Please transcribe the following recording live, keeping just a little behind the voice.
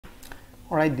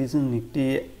Alright, this is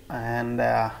Nifty and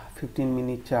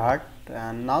 15-minute chart,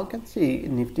 and now you can see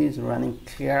Nifty is running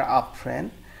clear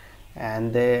uptrend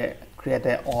and they create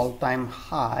an all-time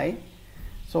high.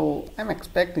 So I'm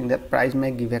expecting that price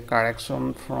may give a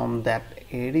correction from that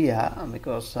area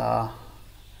because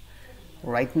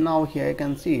right now here you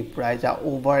can see price are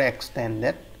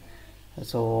overextended.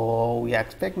 So we are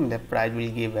expecting that price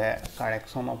will give a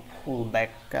correction of pullback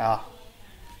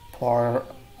for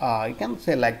you can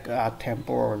say like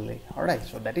temporarily. Alright,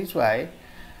 so that is why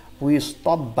we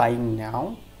stop buying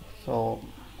now. So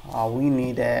we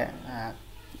need a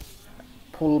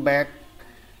pullback,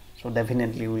 so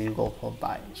definitely we will go for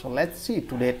buy. So let's see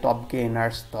today top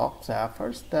gainer stocks.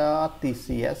 First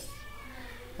TCS,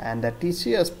 and the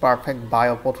TCS perfect buy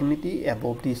opportunity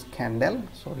above this candle.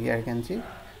 So here you can see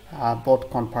both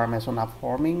confirmation are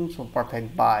forming, so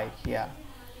perfect buy here.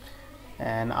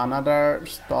 And another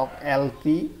stock LT,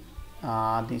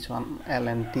 this one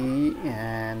LNT,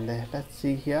 and let's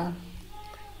see here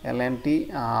LNT.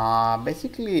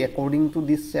 Basically according to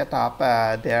this setup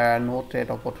there are no trade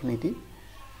opportunity,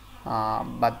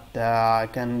 but I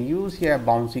can use here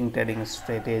bouncing trading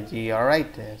strategy. All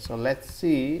right, so let's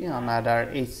see another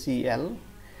HCL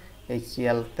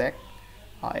Tech.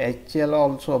 HCL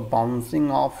also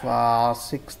bouncing off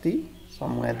 60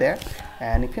 somewhere there,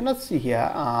 and if you not see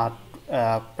here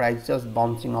price just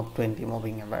bouncing up 20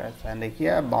 moving average, and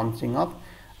here bouncing up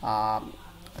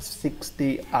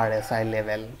 60 RSI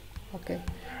level. Okay,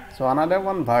 so another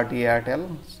one Bharti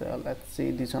Airtel. So let's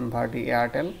see this one Bharti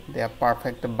Airtel. They are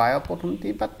perfect buy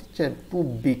opportunity, but it's a too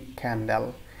big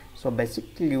candle, so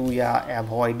basically we are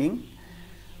avoiding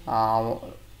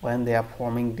when they are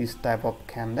forming this type of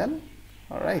candle.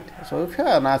 Alright, so if you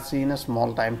are not seeing a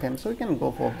small time frame, so you can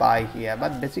go for buy here,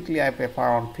 but basically I prefer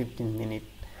on 15 minute.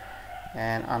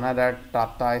 And another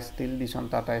Tata Steel, this one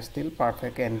Tata Steel,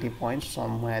 perfect entry point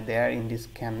somewhere there in this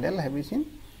candle. Have you seen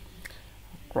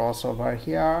crossover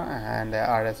here, and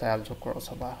RSI also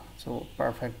crossover, so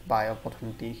perfect buy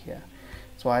opportunity here.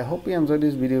 So I hope you enjoyed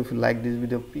this video. If you like this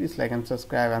video, please like and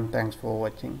subscribe, and thanks for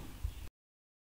watching.